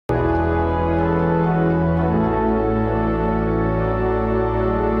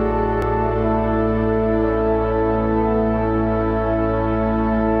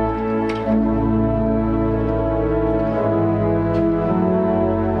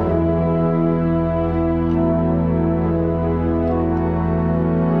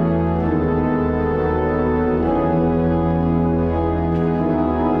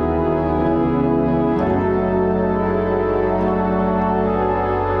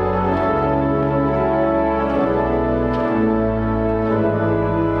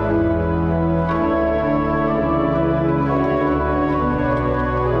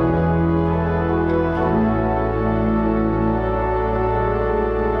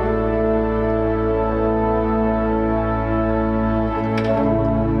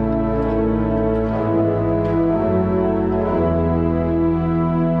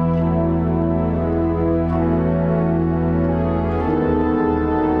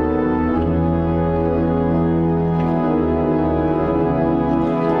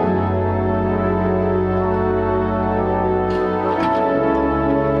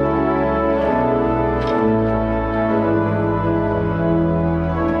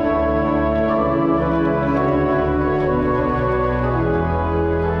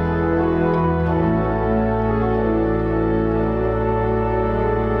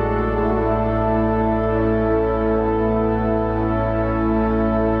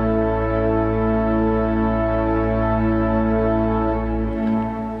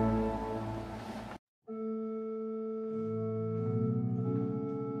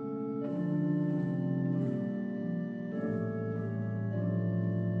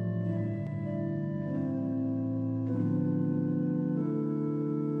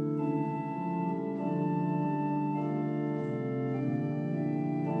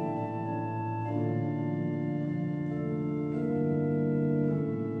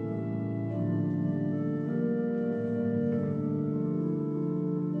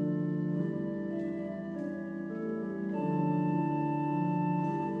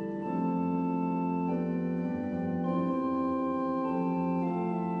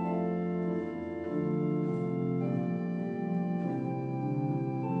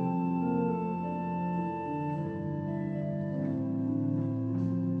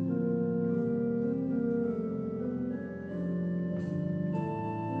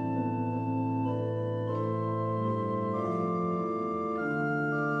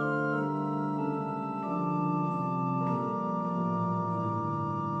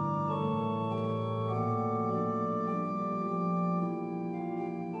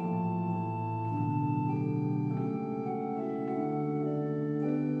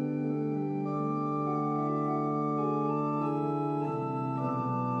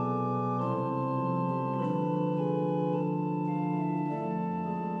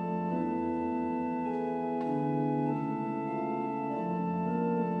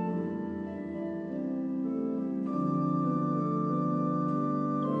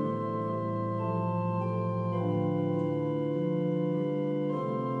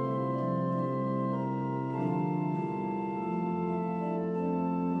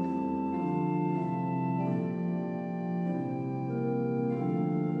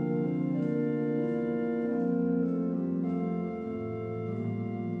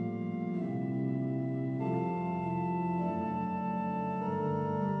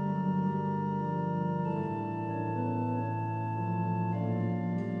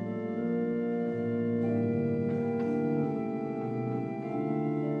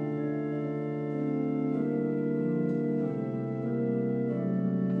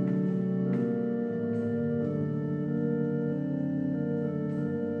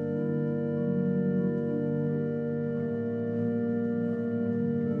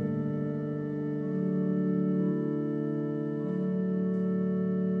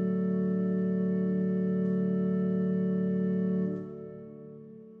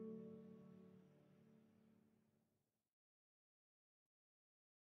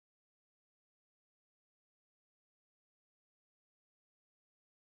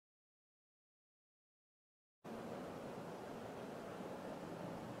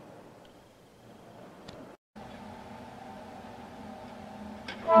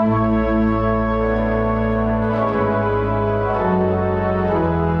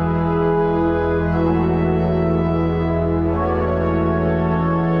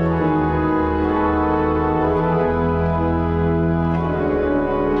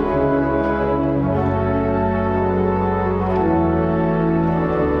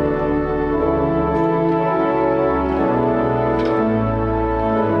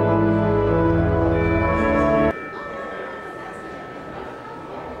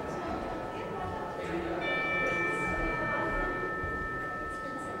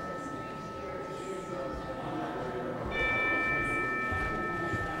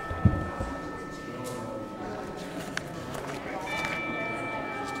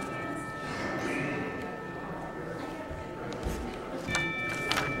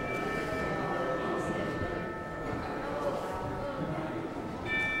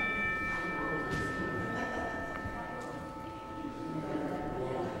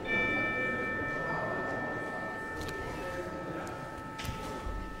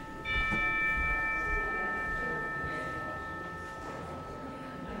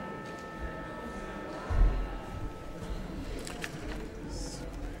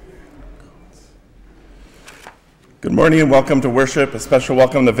Good morning and welcome to worship. A special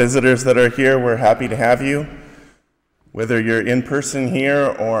welcome to visitors that are here. We're happy to have you, whether you're in person here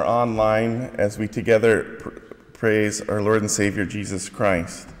or online, as we together praise our Lord and Savior Jesus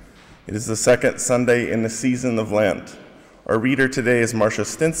Christ. It is the second Sunday in the season of Lent. Our reader today is Marcia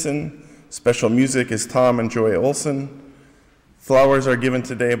Stinson. Special music is Tom and Joy Olson. Flowers are given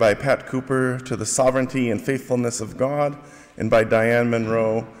today by Pat Cooper to the sovereignty and faithfulness of God, and by Diane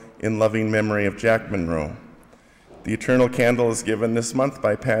Monroe in loving memory of Jack Monroe. The eternal candle is given this month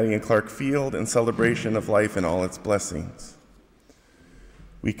by Patty and Clark Field in celebration of life and all its blessings.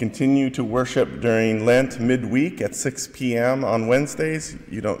 We continue to worship during Lent midweek at 6 p.m. on Wednesdays.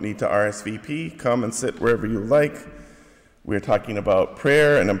 You don't need to RSVP. Come and sit wherever you like. We're talking about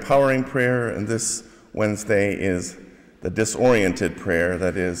prayer and empowering prayer, and this Wednesday is the disoriented prayer,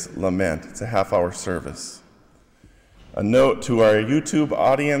 that is lament. It's a half-hour service. A note to our YouTube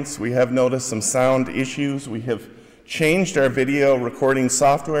audience, we have noticed some sound issues. We have changed our video recording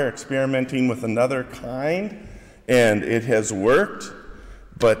software, experimenting with another kind, and it has worked,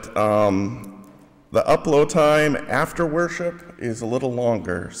 but the upload time after worship is a little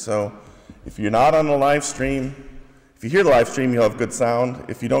longer. So if you're not on the live stream, if you hear the live stream, you'll have good sound.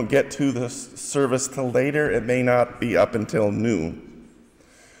 If you don't get to the service till later, it may not be up until noon.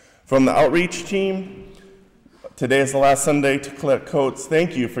 From the outreach team, today is the last Sunday to collect coats.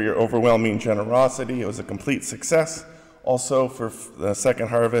 Thank you for your overwhelming generosity. It was a complete success. Also, for the second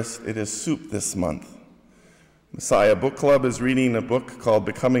harvest, it is soup this month. Messiah Book Club is reading a book called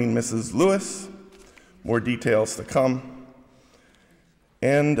Becoming Mrs. Lewis. More details to come.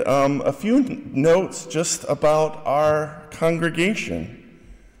 And a few notes just about our congregation.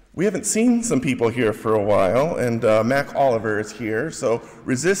 We haven't seen some people here for a while, and Mac Oliver is here, so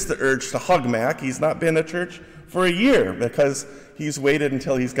resist the urge to hug Mac. He's not been at church for a year because he's waited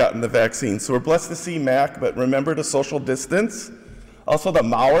until he's gotten the vaccine. So we're blessed to see Mac, but remember to social distance. Also, the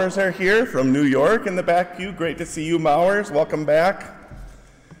Mowers are here from New York in the back pew. Great to see you, Mowers. Welcome back.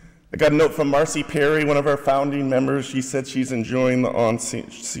 I got a note from Marcy Perry, one of our founding members. She said she's enjoying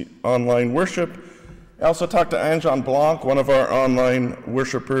the online worship. I also talked to Anne-Jean Blanc, one of our online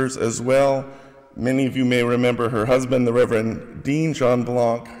worshipers as well. Many of you may remember her husband, the Reverend Dean Jean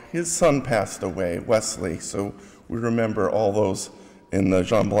Blanc. His son passed away, Wesley, so we remember all those in the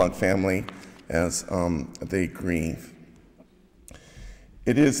Jean Blanc family as they grieve.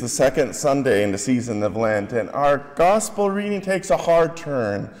 It is the second Sunday in the season of Lent, and our gospel reading takes a hard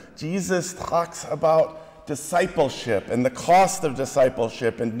turn. Jesus talks about discipleship and the cost of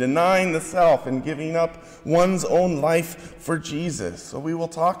discipleship and denying the self and giving up one's own life for Jesus. So we will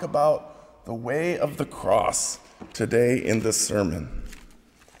talk about the way of the cross today in this sermon.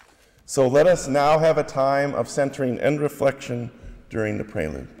 So let us now have a time of centering and reflection during the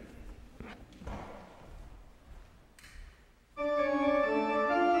prelude.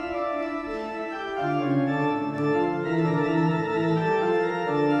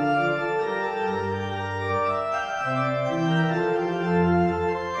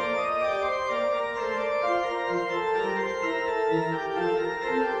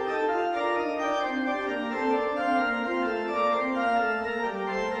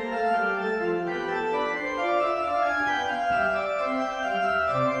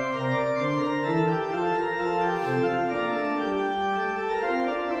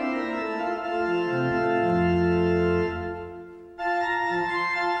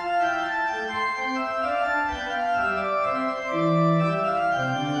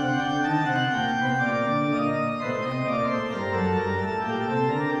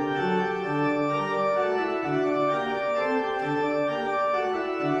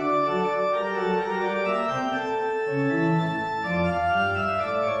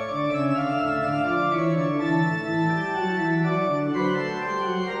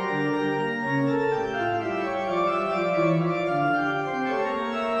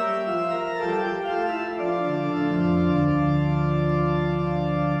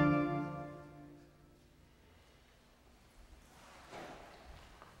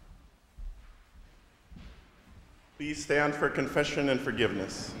 Please stand for confession and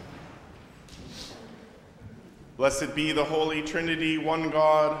forgiveness. Blessed be the Holy Trinity, one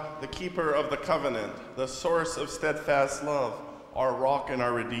God, the keeper of the covenant, the source of steadfast love, our rock and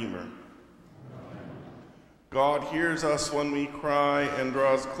our redeemer. God hears us when we cry and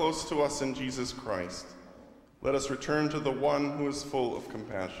draws close to us in Jesus Christ. Let us return to the one who is full of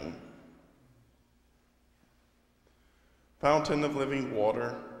compassion. Fountain of living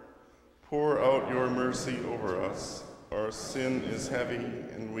water, pour out your mercy over us. Our sin is heavy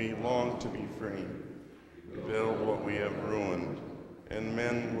and we long to be free. Build what we have ruined and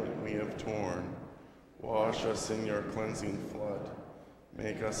mend what we have torn. Wash us in your cleansing flood.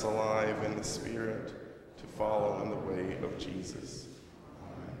 Make us alive in the Spirit to follow in the way of Jesus.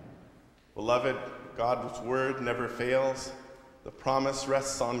 Amen. Beloved, God's word never fails. The promise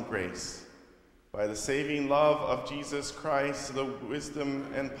rests on grace. By the saving love of Jesus Christ, the wisdom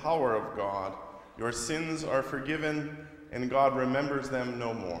and power of God, your sins are forgiven and God remembers them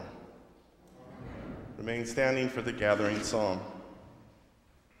no more. Remain standing for the gathering psalm.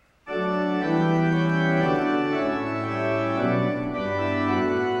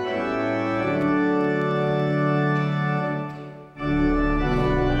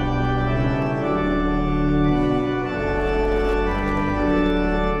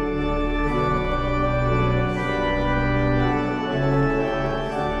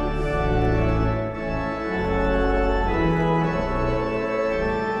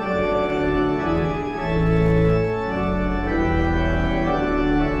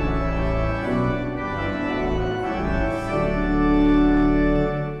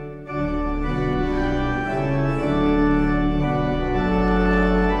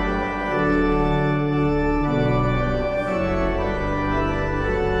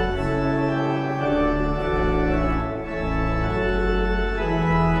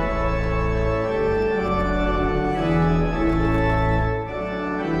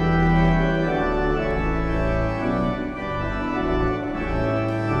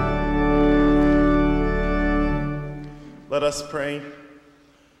 Let us pray.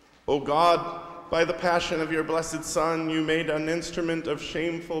 O God, by the passion of your blessed Son, you made an instrument of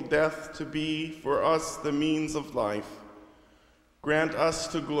shameful death to be for us the means of life. Grant us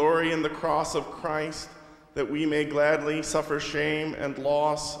to glory in the cross of Christ, that we may gladly suffer shame and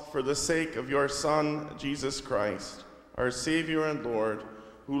loss for the sake of your Son, Jesus Christ, our Savior and Lord,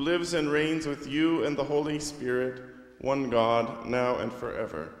 who lives and reigns with you and the Holy Spirit, one God, now and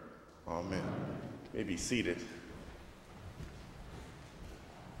forever. Amen. You may be seated.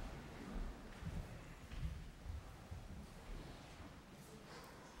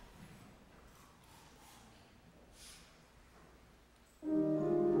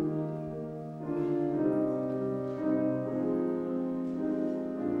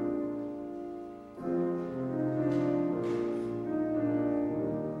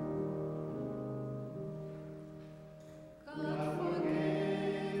 God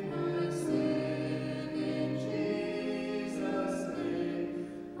forgive my sin in Jesus.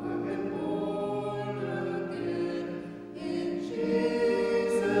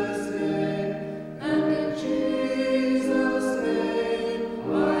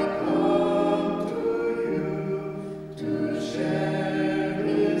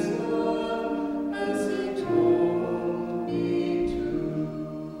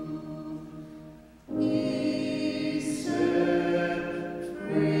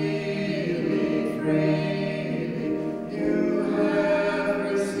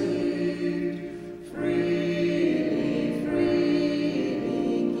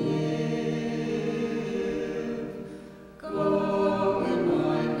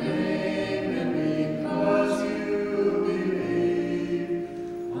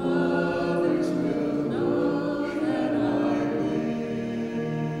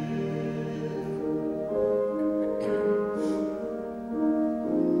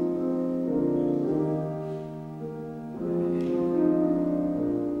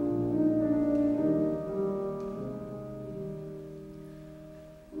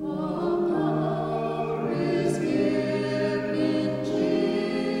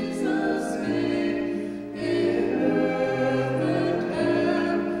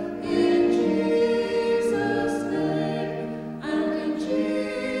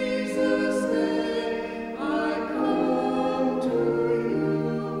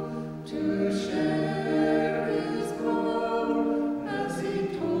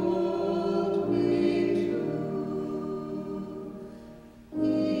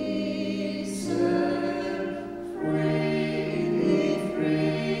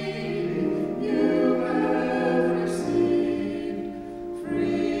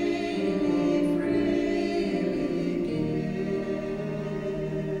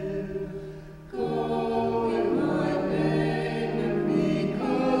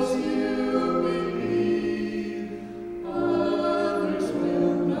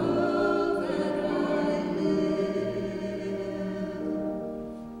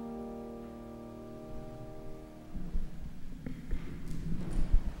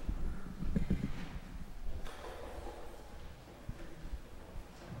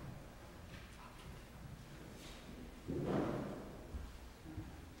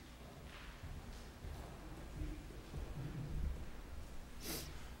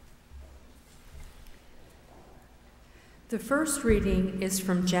 The first reading is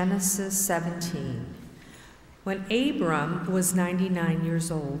from Genesis 17. When Abram was 99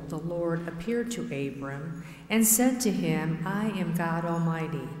 years old, the Lord appeared to Abram and said to him, I am God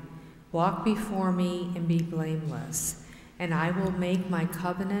Almighty. Walk before me and be blameless, and I will make my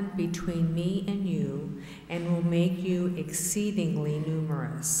covenant between me and you, and will make you exceedingly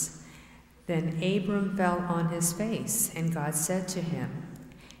numerous. Then Abram fell on his face, and God said to him,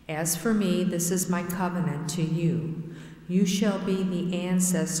 As for me, this is my covenant to you. You shall be the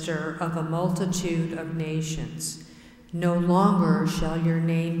ancestor of a multitude of nations. No longer shall your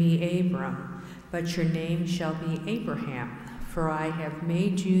name be Abram, but your name shall be Abraham, for I have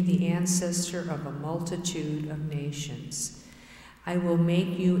made you the ancestor of a multitude of nations. I will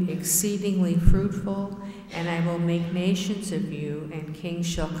make you exceedingly fruitful, and I will make nations of you, and kings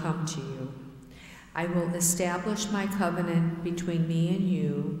shall come to you. I will establish my covenant between me and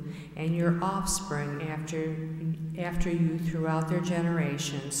you and your offspring after you throughout their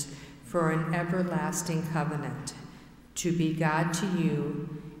generations for an everlasting covenant, to be God to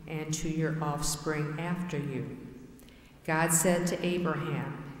you and to your offspring after you. God said to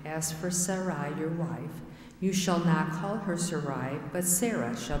Abraham, As for Sarai, your wife, you shall not call her Sarai, but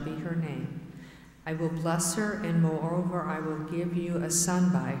Sarah shall be her name. I will bless her, and moreover I will give you a son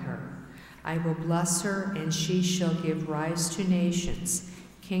by her. I will bless her, and she shall give rise to nations.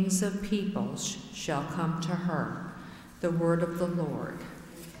 Kings of peoples shall come to her. The word of the Lord.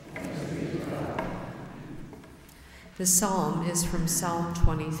 The psalm is from Psalm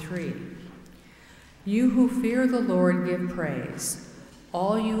 23. You who fear the Lord give praise.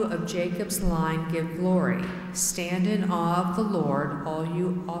 All you of Jacob's line give glory. Stand in awe of the Lord, all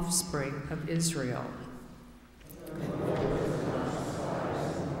you offspring of Israel.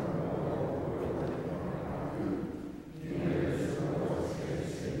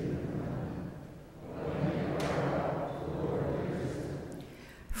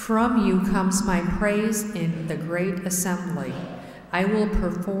 From you comes my praise in the great assembly. I will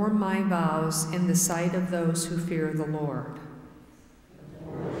perform my vows in the sight of those who fear the Lord.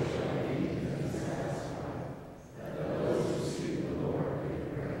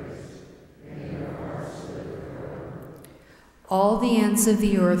 All the ends of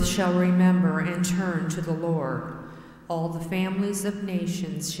the earth shall remember and turn to the Lord. All the families of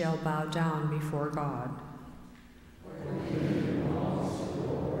nations shall bow down before God.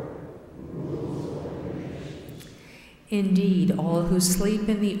 Indeed, all who sleep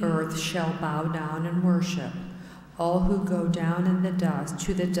in the earth shall bow down and worship. All who go down in the dust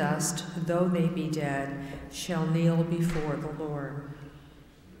to the dust, though they be dead, shall kneel before the Lord.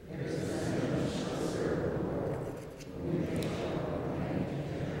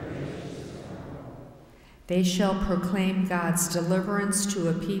 They shall proclaim God's deliverance to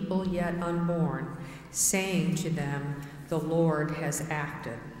a people yet unborn, saying to them, The Lord has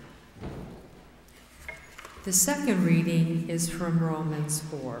acted. The second reading is from Romans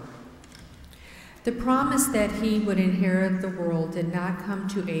 4. The promise that he would inherit the world did not come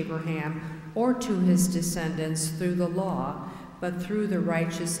to Abraham or to his descendants through the law, but through the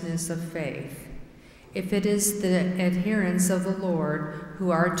righteousness of faith. If it is the adherents of the Lord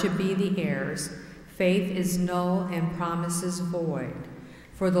who are to be the heirs, faith is null and promises void.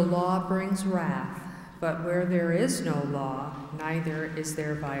 For the law brings wrath, but where there is no law, neither is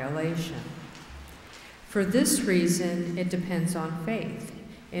there violation. For this reason, it depends on faith,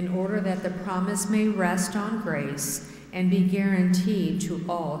 in order that the promise may rest on grace and be guaranteed to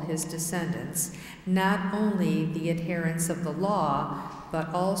all his descendants, not only the adherents of the law,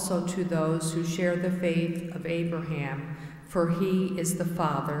 but also to those who share the faith of Abraham, for he is the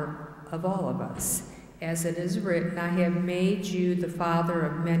father of all of us. As it is written, I have made you the father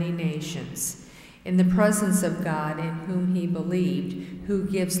of many nations, in the presence of God in whom he believed, who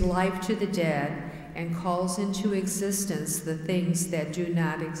gives life to the dead, and calls into existence the things that do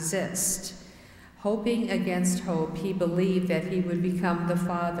not exist. Hoping against hope, he believed that he would become the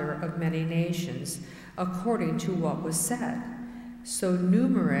father of many nations, according to what was said, So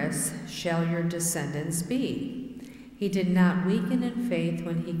numerous shall your descendants be. He did not weaken in faith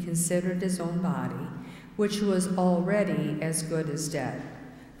when he considered his own body, which was already as good as dead,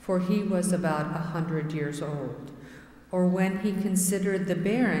 for he was about 100 years old, or when he considered the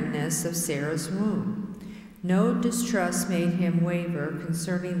barrenness of Sarah's womb. No distrust made him waver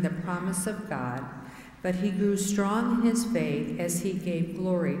concerning the promise of God, but he grew strong in his faith as he gave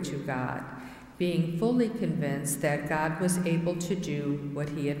glory to God, being fully convinced that God was able to do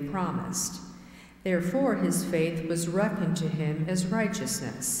what he had promised. Therefore his faith was reckoned to him as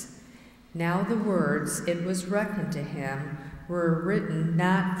righteousness. Now the words, "it was reckoned to him," were written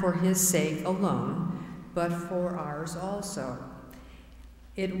not for his sake alone, but for ours also.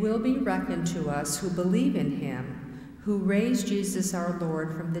 It will be reckoned to us who believe in him, who raised Jesus our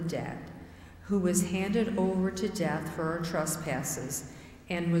Lord from the dead, who was handed over to death for our trespasses,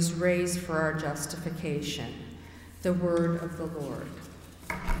 and was raised for our justification. The word of the Lord.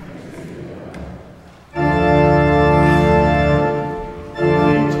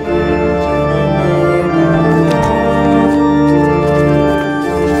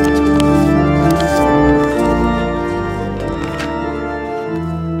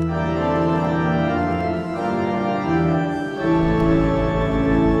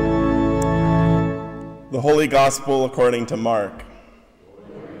 The Holy Gospel according to Mark.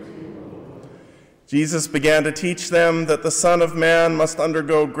 Jesus began to teach them that the Son of Man must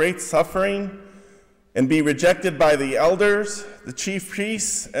undergo great suffering and be rejected by the elders, the chief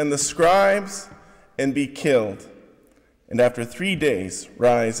priests, and the scribes, and be killed, and after 3 days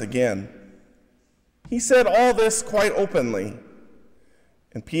rise again. He said all this quite openly,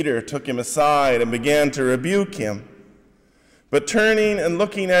 and Peter took him aside and began to rebuke him. But turning and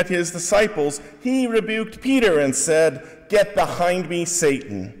looking at his disciples, he rebuked Peter and said, "Get behind me,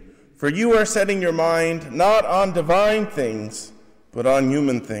 Satan, for you are setting your mind not on divine things, but on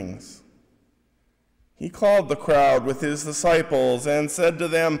human things." He called the crowd with his disciples and said to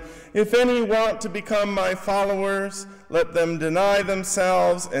them, "If any want to become my followers, let them deny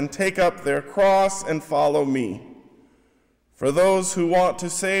themselves and take up their cross and follow me. For those who want to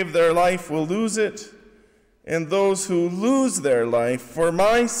save their life will lose it, and those who lose their life for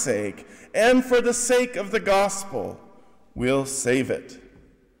my sake and for the sake of the gospel will save it.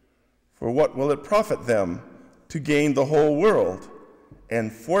 For what will it profit them to gain the whole world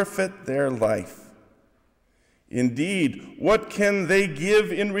and forfeit their life? Indeed, what can they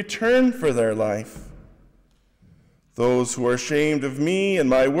give in return for their life? Those who are ashamed of me and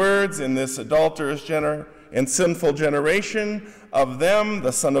my words in this adulterous and sinful generation, of them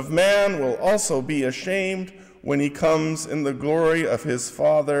the Son of Man will also be ashamed when he comes in the glory of his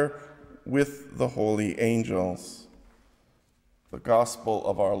Father with the holy angels." The Gospel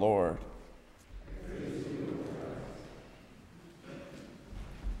of our Lord.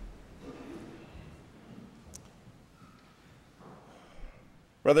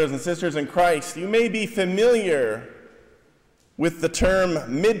 Brothers and sisters in Christ, you may be familiar with the term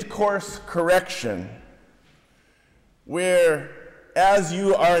mid-course correction, where as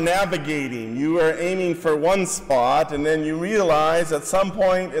you are navigating, you are aiming for one spot, and then you realize at some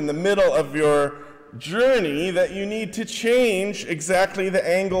point in the middle of your journey that you need to change exactly the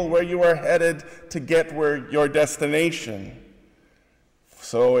angle where you are headed to get where your destination.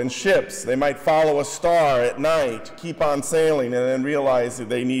 So in ships, they might follow a star at night, keep on sailing, and then realize that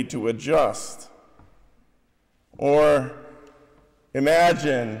they need to adjust. Or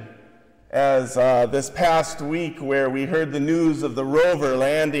imagine as this past week where we heard the news of the rover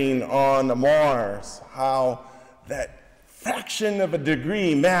landing on Mars, how that fraction of a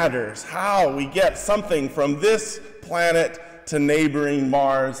degree matters, how we get something from this planet to neighboring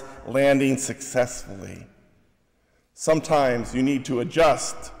Mars landing successfully. Sometimes you need to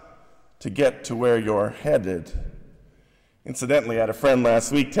adjust to get to where you're headed. Incidentally, I had a friend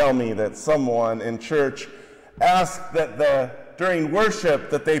last week tell me that someone in church asked that during worship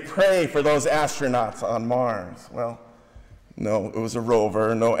that they pray for those astronauts on Mars. Well, no, it was a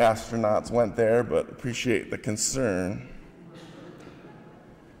rover. No astronauts went there, but appreciate the concern.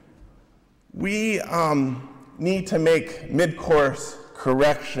 We need to make mid-course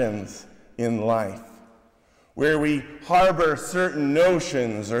corrections in life, where we harbor certain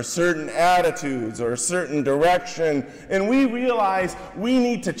notions or certain attitudes or a certain direction, and we realize we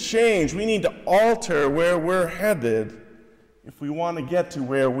need to change, we need to alter where we're headed if we want to get to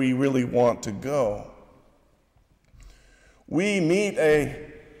where we really want to go. We meet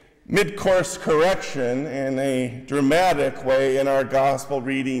a mid-course correction in a dramatic way in our gospel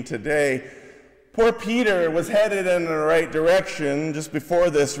reading today. Poor Peter was headed in the right direction. Just before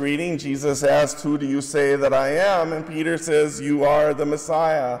this reading, Jesus asked, "Who do you say that I am?" And Peter says, "You are the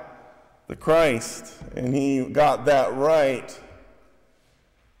Messiah, the Christ." And he got that right.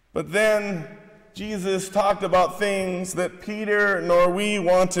 But then Jesus talked about things that Peter nor we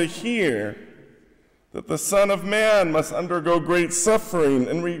want to hear, that the Son of Man must undergo great suffering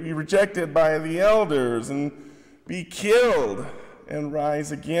and be rejected by the elders and be killed and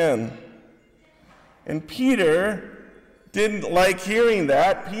rise again. And Peter didn't like hearing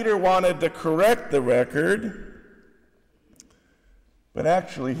that. Peter wanted to correct the record, but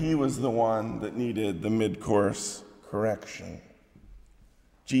actually he was the one that needed the mid-course correction.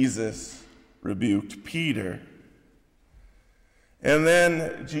 Jesus rebuked Peter. And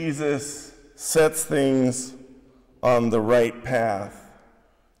then Jesus sets things on the right path,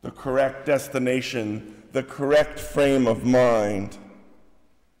 the correct destination, the correct frame of mind.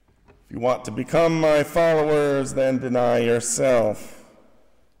 If you want to become my followers, then deny yourself.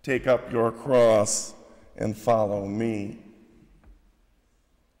 Take up your cross and follow me.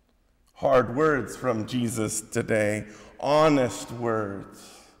 Hard words from Jesus today, honest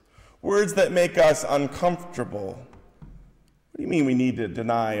words, words that make us uncomfortable. What do you mean we need to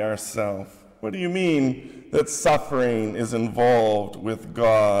deny ourselves? What do you mean that suffering is involved with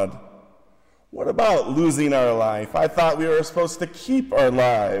God? What about losing our life? I thought we were supposed to keep our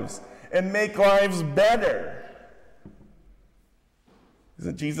lives and make lives better.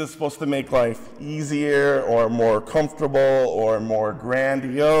 Isn't Jesus supposed to make life easier or more comfortable or more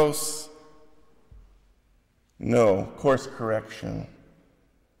grandiose? No, course correction.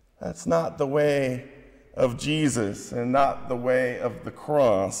 That's not the way of Jesus and not the way of the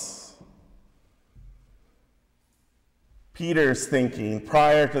cross. Peter's thinking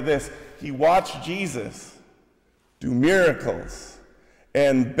prior to this, he watched Jesus do miracles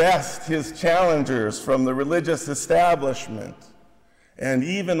and best his challengers from the religious establishment and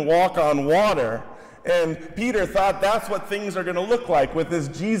even walk on water. And Peter thought that's what things are going to look like with this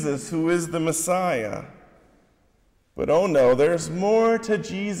Jesus who is the Messiah. But oh no, there's more to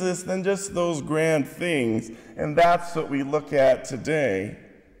Jesus than just those grand things, and that's what we look at today.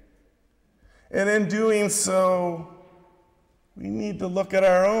 And in doing so, we need to look at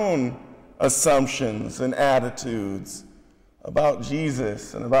our own assumptions and attitudes about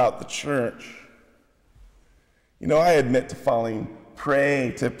Jesus and about the church. You know, I admit to falling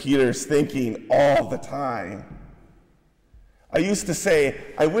prey to Peter's thinking all the time. I used to say,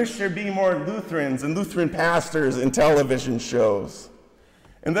 I wish there'd be more Lutherans and Lutheran pastors in television shows.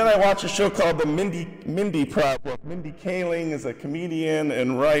 And then I watched a show called The Mindy Project. Mindy Kaling is a comedian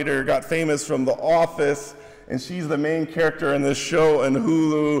and writer, got famous from The Office, and she's the main character in this show on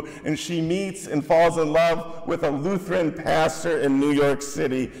Hulu, and she meets and falls in love with a Lutheran pastor in New York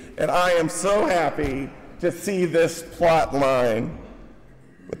City. And I am so happy to see this plot line.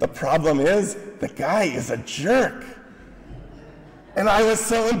 But the problem is, the guy is a jerk. And I was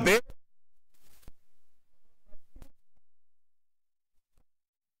so embarrassed.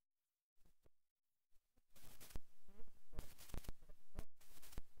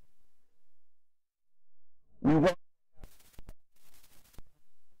 We want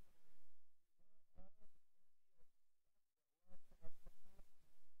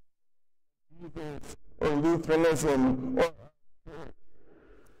or Lutheranism,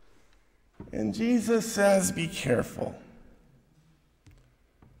 and Jesus says, be careful.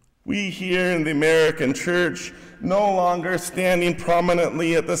 We here in the American church, no longer standing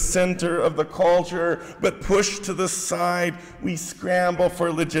prominently at the center of the culture, but pushed to the side, we scramble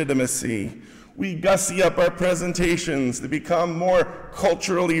for legitimacy. We gussy up our presentations to become more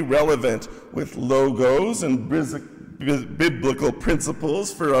culturally relevant with logos and biblical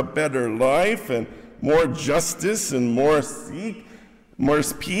principles for a better life and more justice and more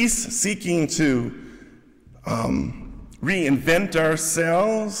peace, seeking to reinvent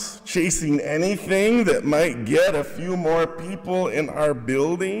ourselves, chasing anything that might get a few more people in our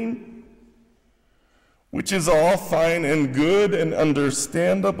building, which is all fine and good and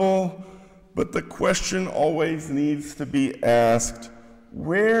understandable, but the question always needs to be asked,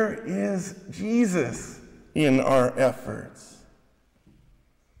 where is Jesus in our efforts?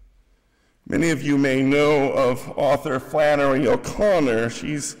 Many of you may know of author Flannery O'Connor.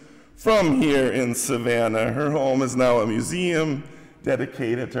 She's from here in Savannah. Her home is now a museum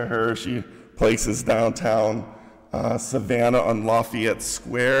dedicated to her. She places downtown Savannah on Lafayette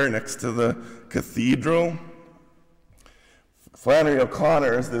Square next to the cathedral. Flannery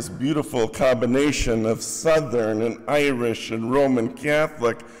O'Connor is this beautiful combination of Southern and Irish and Roman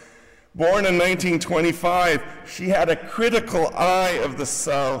Catholic. Born in 1925, she had a critical eye of the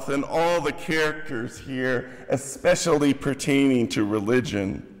South and all the characters here, especially pertaining to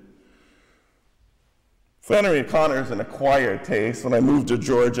religion. Flannery O'Connor is an acquired taste. When I moved to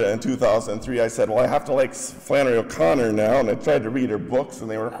Georgia in 2003, I said, well, I have to like Flannery O'Connor now, and I tried to read her books,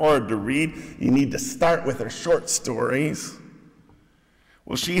 and they were hard to read. You need to start with her short stories.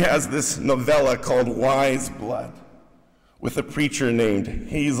 Well, she has this novella called Wise Blood, with a preacher named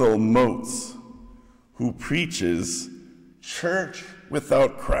Hazel Motes, who preaches church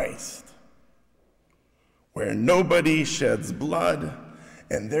without Christ, where nobody sheds blood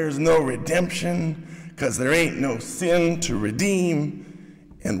and there's no redemption because there ain't no sin to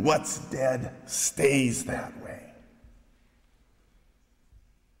redeem, and what's dead stays that way.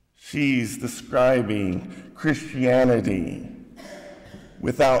 She's describing Christianity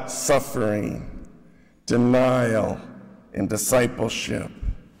without suffering, denial, and discipleship.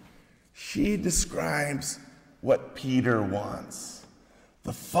 She describes what Peter wants: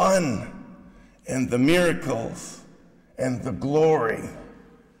 the fun and the miracles and the glory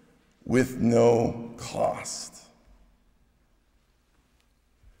with no cost.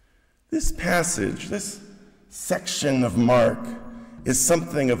 This passage, this section of Mark, is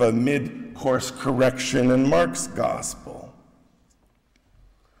something of a mid-course correction in Mark's gospel.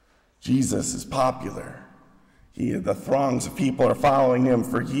 Jesus is popular. The throngs of people are following him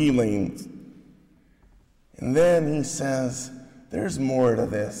for healings. And then he says, there's more to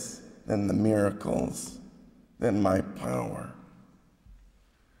this than the miracles, than my power.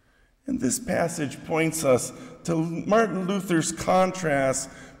 And this passage points us to Martin Luther's contrast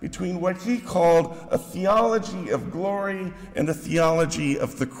between what he called a theology of glory and a theology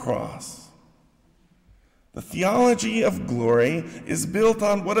of the cross. The theology of glory is built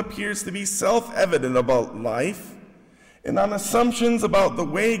on what appears to be self-evident about life and on assumptions about the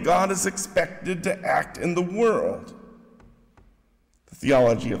way God is expected to act in the world. The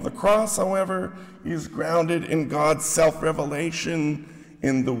theology of the cross, however, is grounded in God's self-revelation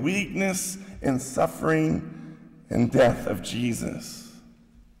in the weakness and suffering and death of Jesus.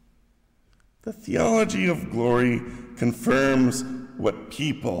 The theology of glory confirms what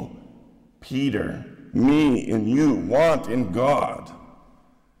people, Peter, me, and you want in God.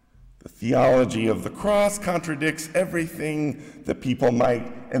 The theology of the cross contradicts everything that people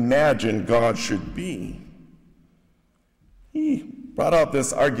might imagine God should be. He brought out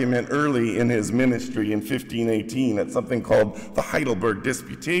this argument early in his ministry in 1518 at something called the Heidelberg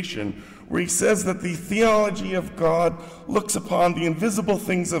Disputation, where he says that the theology of God looks upon the invisible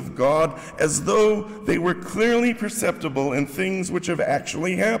things of God as though they were clearly perceptible in things which have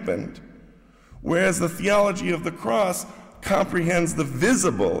actually happened, whereas the theology of the cross comprehends the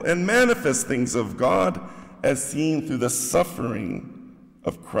visible and manifest things of God as seen through the suffering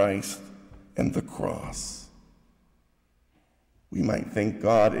of Christ and the cross. We might think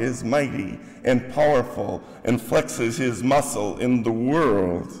God is mighty and powerful and flexes his muscle in the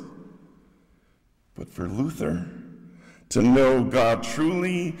world. But for Luther, to know God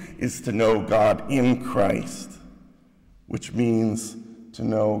truly is to know God in Christ, which means to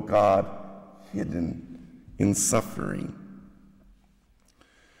know God hidden in suffering.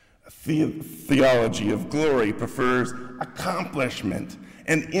 A theology of glory prefers accomplishment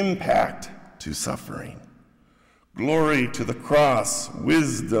and impact to suffering. Glory to the cross,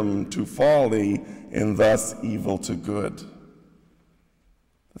 wisdom to folly, and thus evil to good.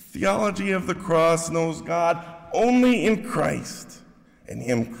 The theology of the cross knows God only in Christ and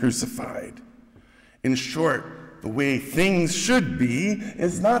him crucified. In short, the way things should be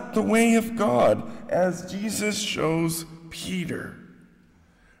is not the way of God, as Jesus shows Peter.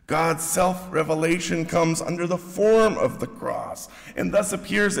 God's self-revelation comes under the form of the cross and thus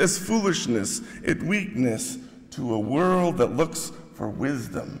appears as foolishness and weakness to a world that looks for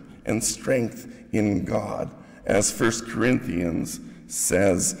wisdom and strength in God. As 1 Corinthians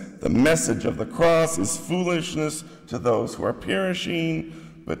says, the message of the cross is foolishness to those who are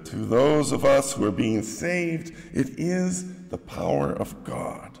perishing, but to those of us who are being saved, it is the power of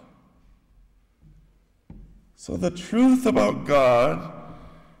God. So the truth about God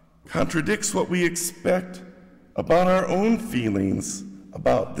contradicts what we expect about our own feelings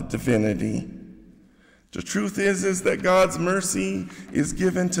about the divinity. The truth is that God's mercy is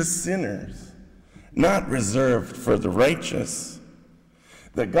given to sinners, not reserved for the righteous.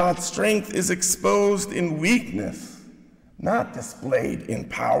 That God's strength is exposed in weakness, not displayed in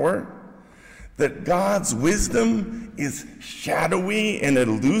power. That God's wisdom is shadowy and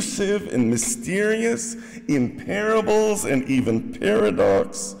elusive and mysterious in parables and even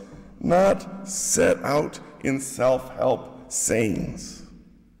paradox, not set out in self-help sayings.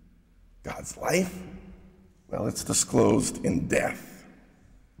 God's life, well, it's disclosed in death.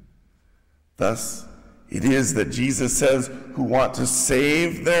 Thus, it is that Jesus says, who want to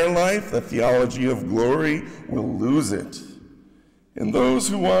save their life, the theology of glory, will lose it. And those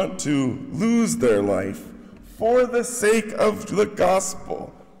who want to lose their life for the sake of the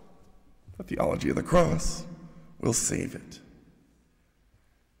gospel, the theology of the cross, will save it.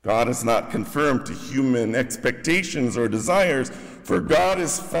 God is not conformed to human expectations or desires, for God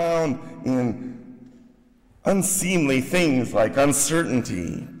is found in unseemly things like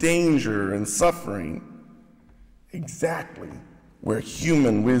uncertainty, danger, and suffering, exactly where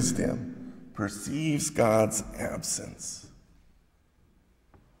human wisdom perceives God's absence.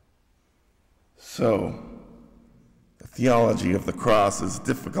 So, the theology of the cross is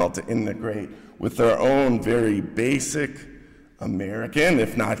difficult to integrate with our own very basic, American,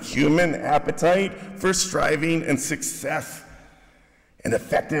 if not human, appetite for striving and success and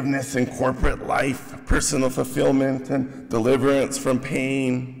effectiveness in corporate life, personal fulfillment and deliverance from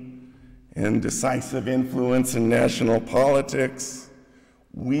pain, and decisive influence in national politics.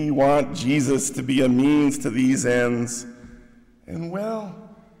 We want Jesus to be a means to these ends. And well,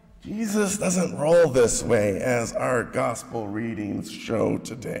 Jesus doesn't roll this way, as our gospel readings show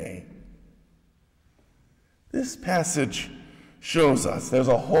today. This passage shows us there's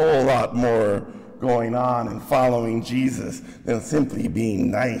a whole lot more going on in following Jesus than simply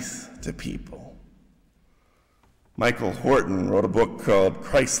being nice to people. Michael Horton wrote a book called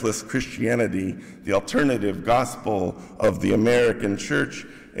Christless Christianity, the Alternative Gospel of the American Church,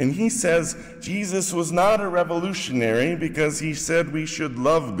 and he says Jesus was not a revolutionary because he said we should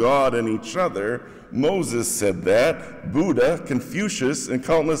love God and each other. Moses said that. Buddha, Confucius, and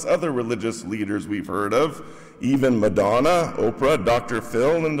countless other religious leaders we've heard of, even Madonna, Oprah, Dr.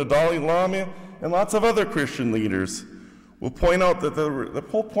 Phil, and the Dalai Lama, and lots of other Christian leaders will point out that the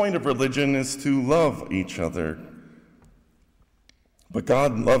whole point of religion is to love each other. But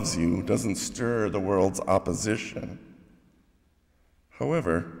God loves you doesn't stir the world's opposition.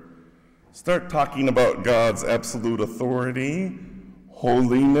 However, start talking about God's absolute authority,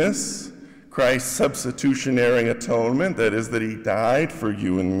 holiness, Christ's substitutionary atonement, that is, that he died for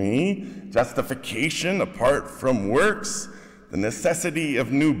you and me, justification apart from works, the necessity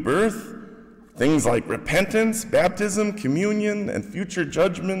of new birth, things like repentance, baptism, communion, and future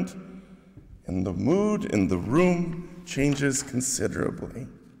judgment, and the mood in the room changes considerably.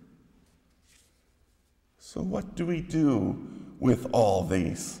 So what do we do with all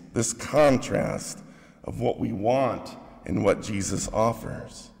this contrast of what we want and what Jesus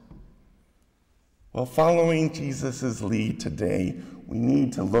offers? Well, following Jesus' lead today, we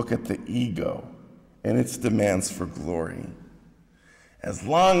need to look at the ego and its demands for glory. As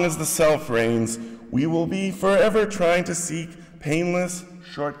long as the self reigns, we will be forever trying to seek painless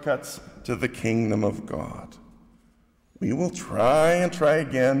shortcuts to the kingdom of God. We will try and try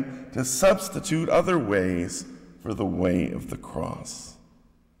again to substitute other ways for the way of the cross.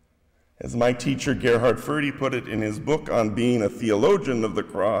 As my teacher Gerhard Forde put it in his book on being a theologian of the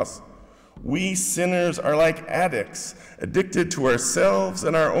cross, we sinners are like addicts, addicted to ourselves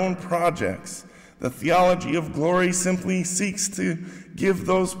and our own projects. The theology of glory simply seeks to give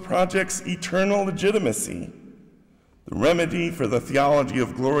those projects eternal legitimacy. The remedy for the theology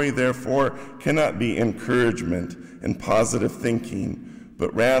of glory, therefore, cannot be encouragement and positive thinking,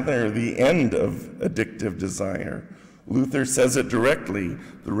 but rather the end of addictive desire. Luther says it directly: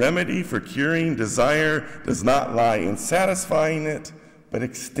 the remedy for curing desire does not lie in satisfying it, but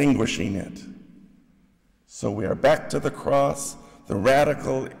extinguishing it. So we are back to the cross, the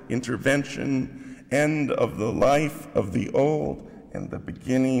radical intervention, end of the life of the old and the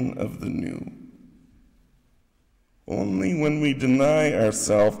beginning of the new. Only when we deny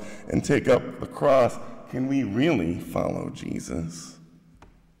ourselves and take up the cross can we really follow Jesus.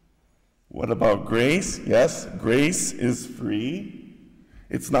 What about grace? Yes, grace is free.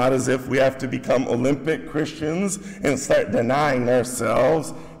 It's not as if we have to become Olympic Christians and start denying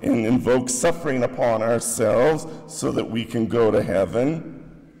ourselves and invoke suffering upon ourselves so that we can go to heaven.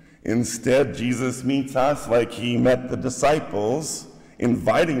 Instead, Jesus meets us like he met the disciples,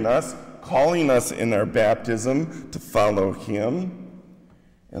 inviting us, calling us in our baptism to follow him.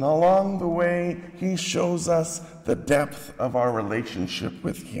 And along the way, he shows us the depth of our relationship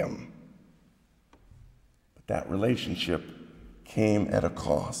with him. But that relationship came at a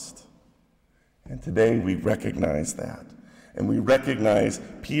cost. And today we recognize that. And we recognize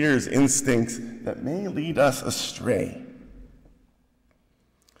Peter's instincts that may lead us astray.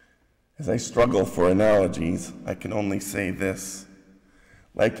 As I struggle for analogies, I can only say this: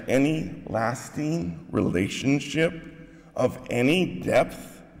 like any lasting relationship of any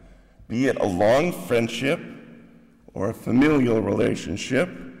depth, be it a long friendship or a familial relationship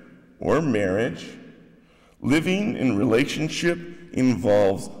or marriage, living in relationship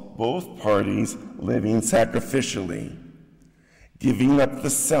involves both parties living sacrificially, giving up the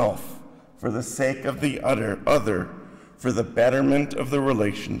self for the sake of the other, for the betterment of the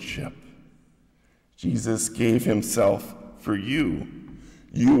relationship. Jesus gave himself for you.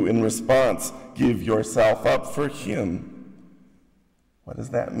 You, in response, give yourself up for him. What does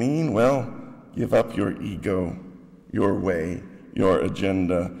that mean? Well, give up your ego, your way, your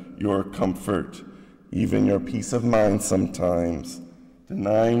agenda, your comfort, even your peace of mind sometimes,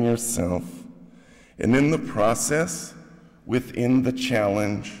 denying yourself. And in the process, within the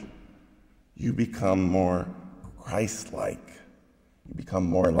challenge, you become more Christ-like. You become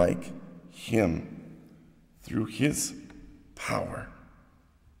more like him through his power.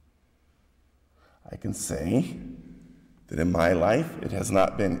 I can say that in my life it has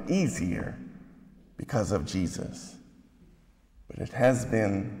not been easier because of Jesus, but it has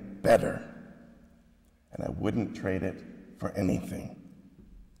been better, and I wouldn't trade it for anything.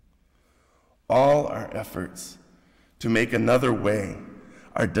 All our efforts to make another way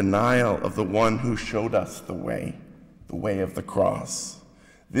are denial of the one who showed us the way of the cross.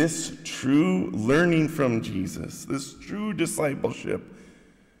 This true learning from Jesus, this true discipleship,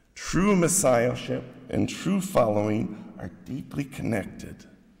 true messiahship, and true following are deeply connected.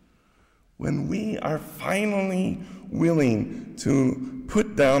 When we are finally willing to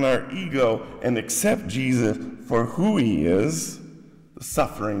put down our ego and accept Jesus for who he is, the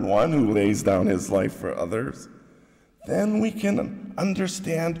suffering one who lays down his life for others, then we can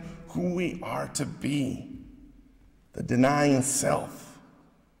understand who we are to be, the denying self.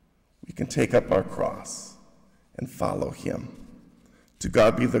 We can take up our cross and follow him. To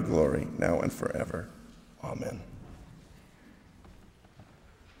God be the glory, now and forever. Amen.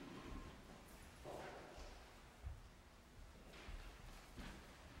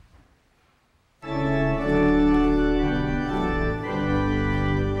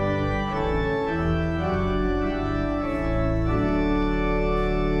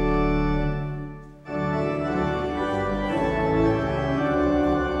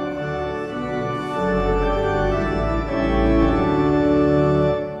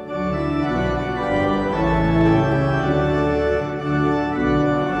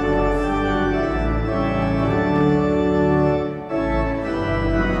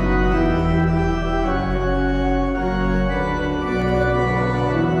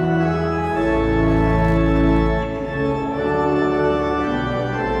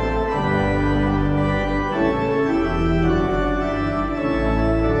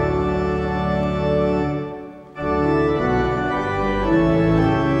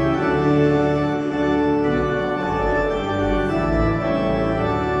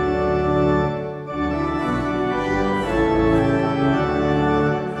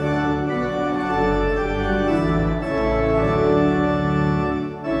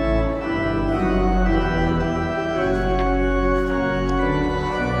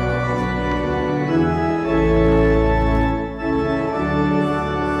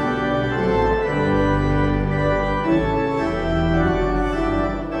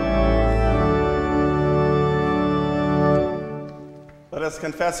 Let us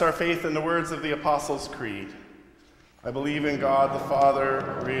confess our faith in the words of the Apostles' Creed. I believe in God the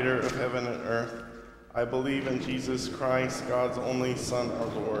Father, creator of heaven and earth. I believe in Jesus Christ, God's only Son, our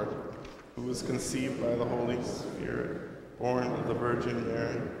Lord, who was conceived by the Holy Spirit, born of the Virgin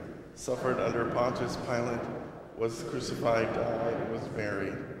Mary, suffered under Pontius Pilate, was crucified, died, and was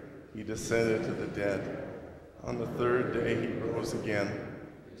buried. He descended to the dead. On the third day he rose again.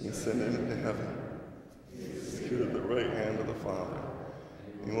 He ascended into heaven. He is seated at the right hand of the Father.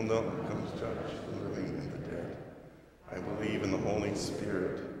 He will now come to judge the living and the dead. I believe in the Holy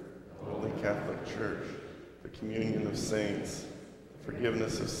Spirit, the Holy Catholic Church, the communion of saints, the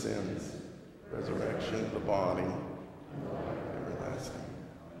forgiveness of sins, resurrection of the body, and life everlasting.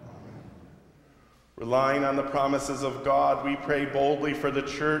 Amen. Relying on the promises of God, we pray boldly for the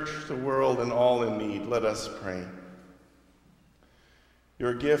church, the world, and all in need. Let us pray.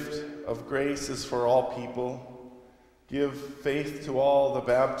 Your gift of grace is for all people. Give faith to all the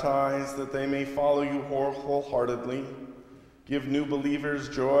baptized, that they may follow you wholeheartedly. Give new believers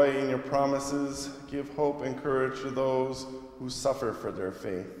joy in your promises. Give hope and courage to those who suffer for their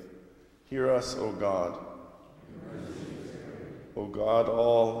faith. Hear us, O God. O God,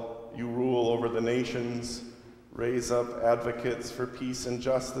 all you rule over the nations, raise up advocates for peace and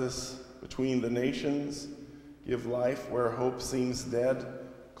justice between the nations. Give life where hope seems dead.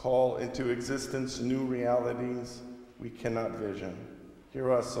 Call into existence new realities we cannot vision.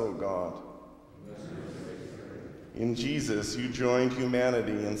 Hear us, O God. In Jesus, you joined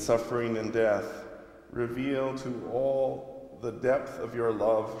humanity in suffering and death. Reveal to all the depth of your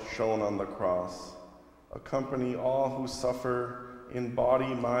love shown on the cross. Accompany all who suffer in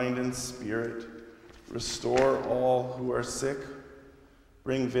body, mind, and spirit. Restore all who are sick.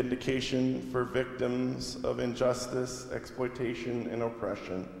 Bring vindication for victims of injustice, exploitation, and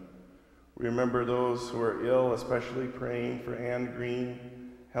oppression. Remember those who are ill, especially praying for Anne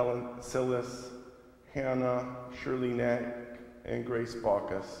Green, Helen Sillis, Hannah, Shirley Knack, and Grace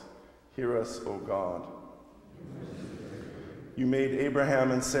Baucus. Hear us, O God. You made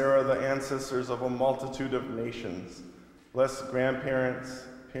Abraham and Sarah the ancestors of a multitude of nations. Bless grandparents,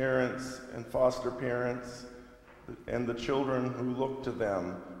 parents, and foster parents, and the children who look to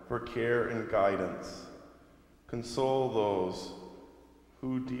them for care and guidance. Console those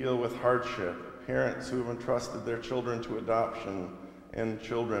who deal with hardship, parents who have entrusted their children to adoption and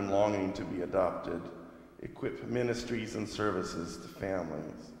children longing to be adopted. Equip ministries and services to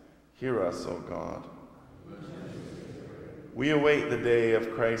families. Hear us, O God. We await the day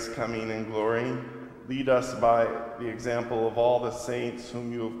of Christ's coming in glory. Lead us by the example of all the saints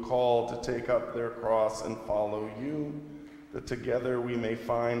whom you have called to take up their cross and follow you, that together we may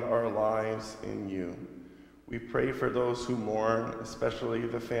find our lives in you. We pray for those who mourn, especially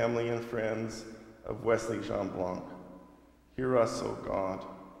the family and friends of Wesley Jean Blanc. Hear us, O God.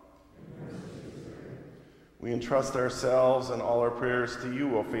 We entrust ourselves and all our prayers to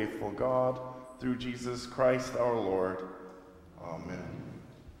you, O faithful God, through Jesus Christ our Lord. Amen.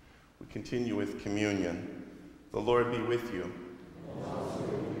 We continue with communion. The Lord be with you.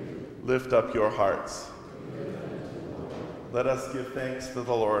 Lift up your hearts. Let us give thanks to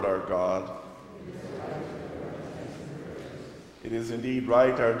the Lord our God. It is indeed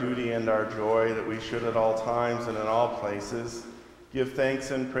right, our duty and our joy, that we should at all times and in all places give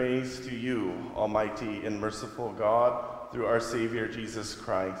thanks and praise to you, Almighty and merciful God, through our Savior Jesus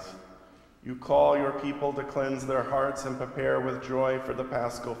Christ. You call your people to cleanse their hearts and prepare with joy for the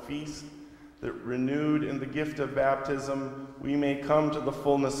Paschal feast, that renewed in the gift of baptism, we may come to the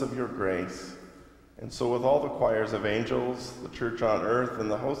fullness of your grace. And so with all the choirs of angels, the church on earth,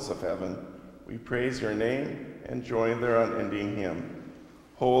 and the hosts of heaven, we praise your name and join their unending hymn.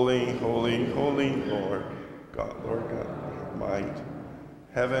 Holy, holy, holy Lord God, might.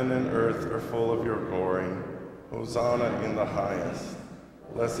 Heaven and earth are full of your glory. Hosanna in the highest.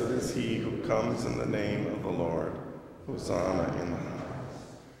 Blessed is he who comes in the name of the Lord. Hosanna in the highest.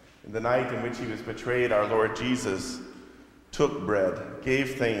 In the night in which he was betrayed, our Lord Jesus took bread,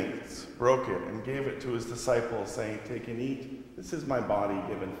 gave thanks, broke it, and gave it to his disciples, saying, "Take and eat. This is my body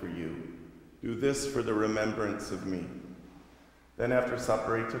given for you. Do this for the remembrance of me." Then after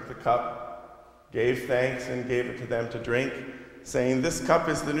supper he took the cup, gave thanks, and gave it to them to drink, saying, "This cup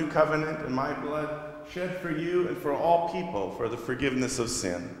is the new covenant in my blood, shed for you and for all people for the forgiveness of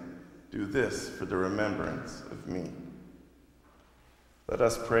sin. Do this for the remembrance of me." Let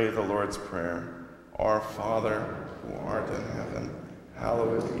us pray the Lord's Prayer. Our Father, who art in heaven,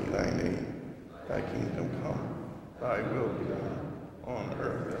 hallowed be thy name. Thy kingdom come, thy will be done, on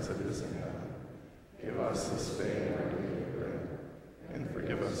earth as it is in heaven. Give us this day our daily bread, and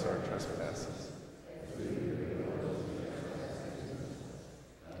forgive us our trespasses.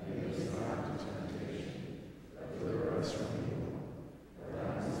 Deliver us from evil. For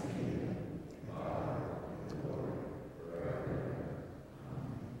thine is the kingdom, the power, and the glory, forever.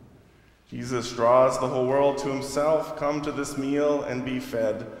 Amen. Jesus draws the whole world to himself. Come to this meal and be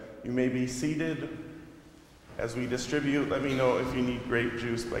fed. You may be seated. As we distribute, let me know if you need grape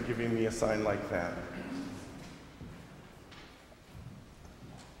juice by giving me a sign like that.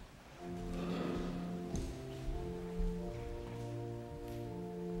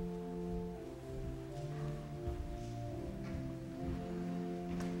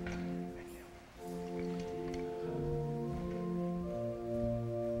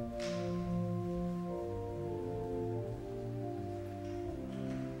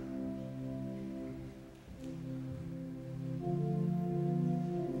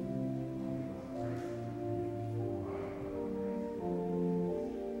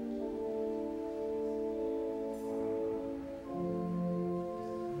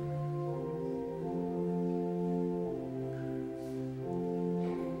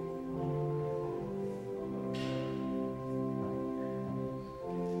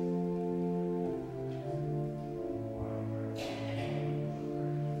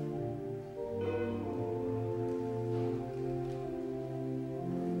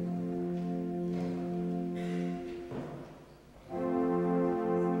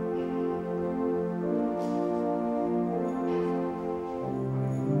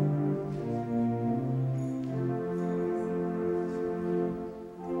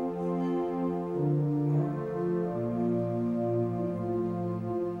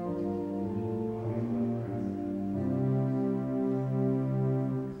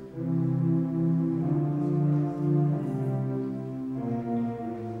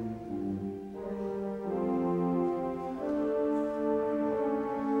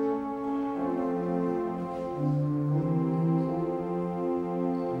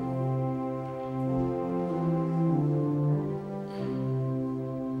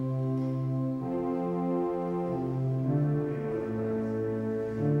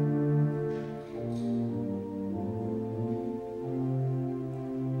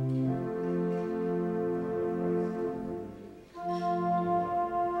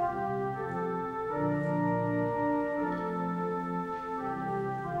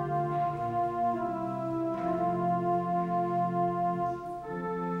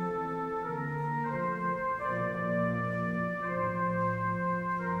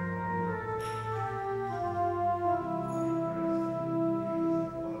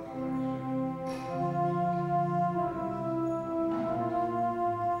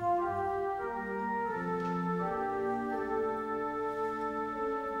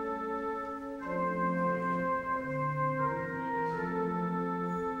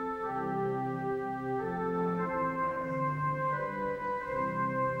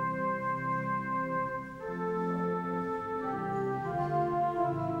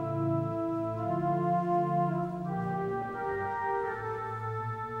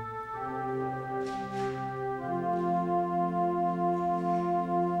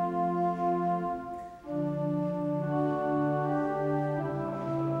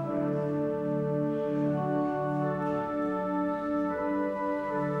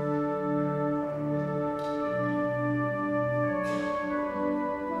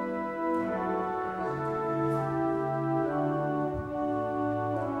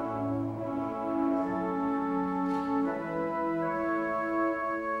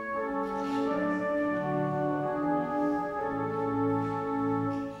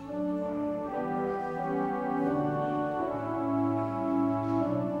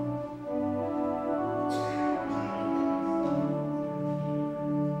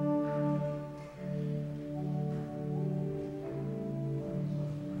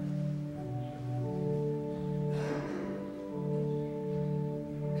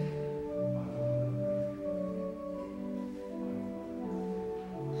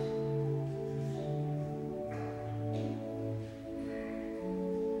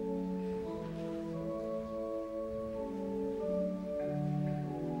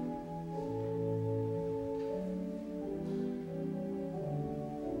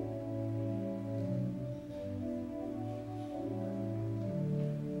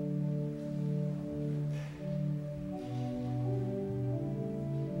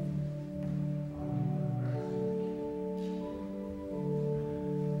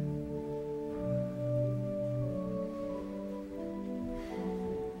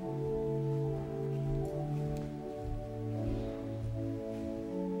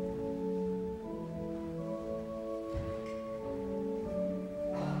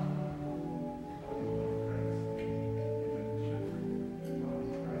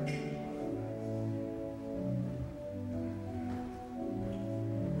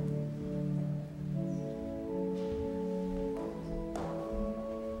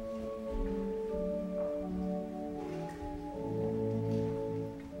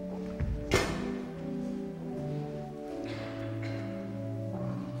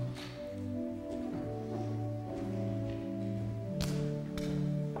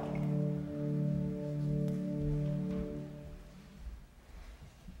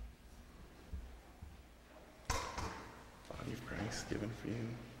 for you,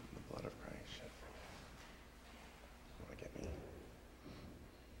 the blood of Christ shed for you. You want to get me?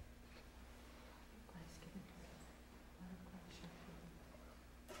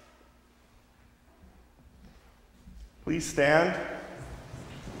 Please stand.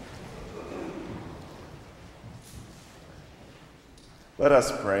 Let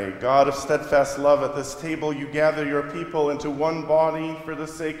us pray. God of steadfast love, at this table you gather your people into one body for the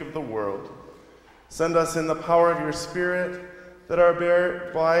sake of the world. Send us in the power of your Spirit, that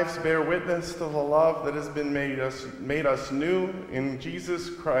our lives bear witness to the love that has been made us new in Jesus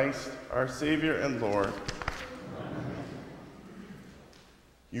Christ, our Savior and Lord.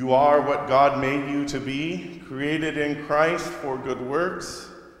 You are what God made you to be, created in Christ for good works,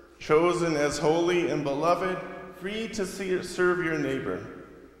 chosen as holy and beloved, free to serve your neighbor.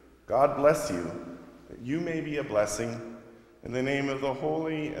 God bless you, that you may be a blessing. In the name of the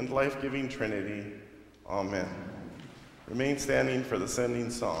holy and life-giving Trinity, amen. Remain standing for the sending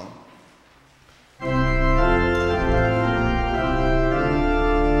song.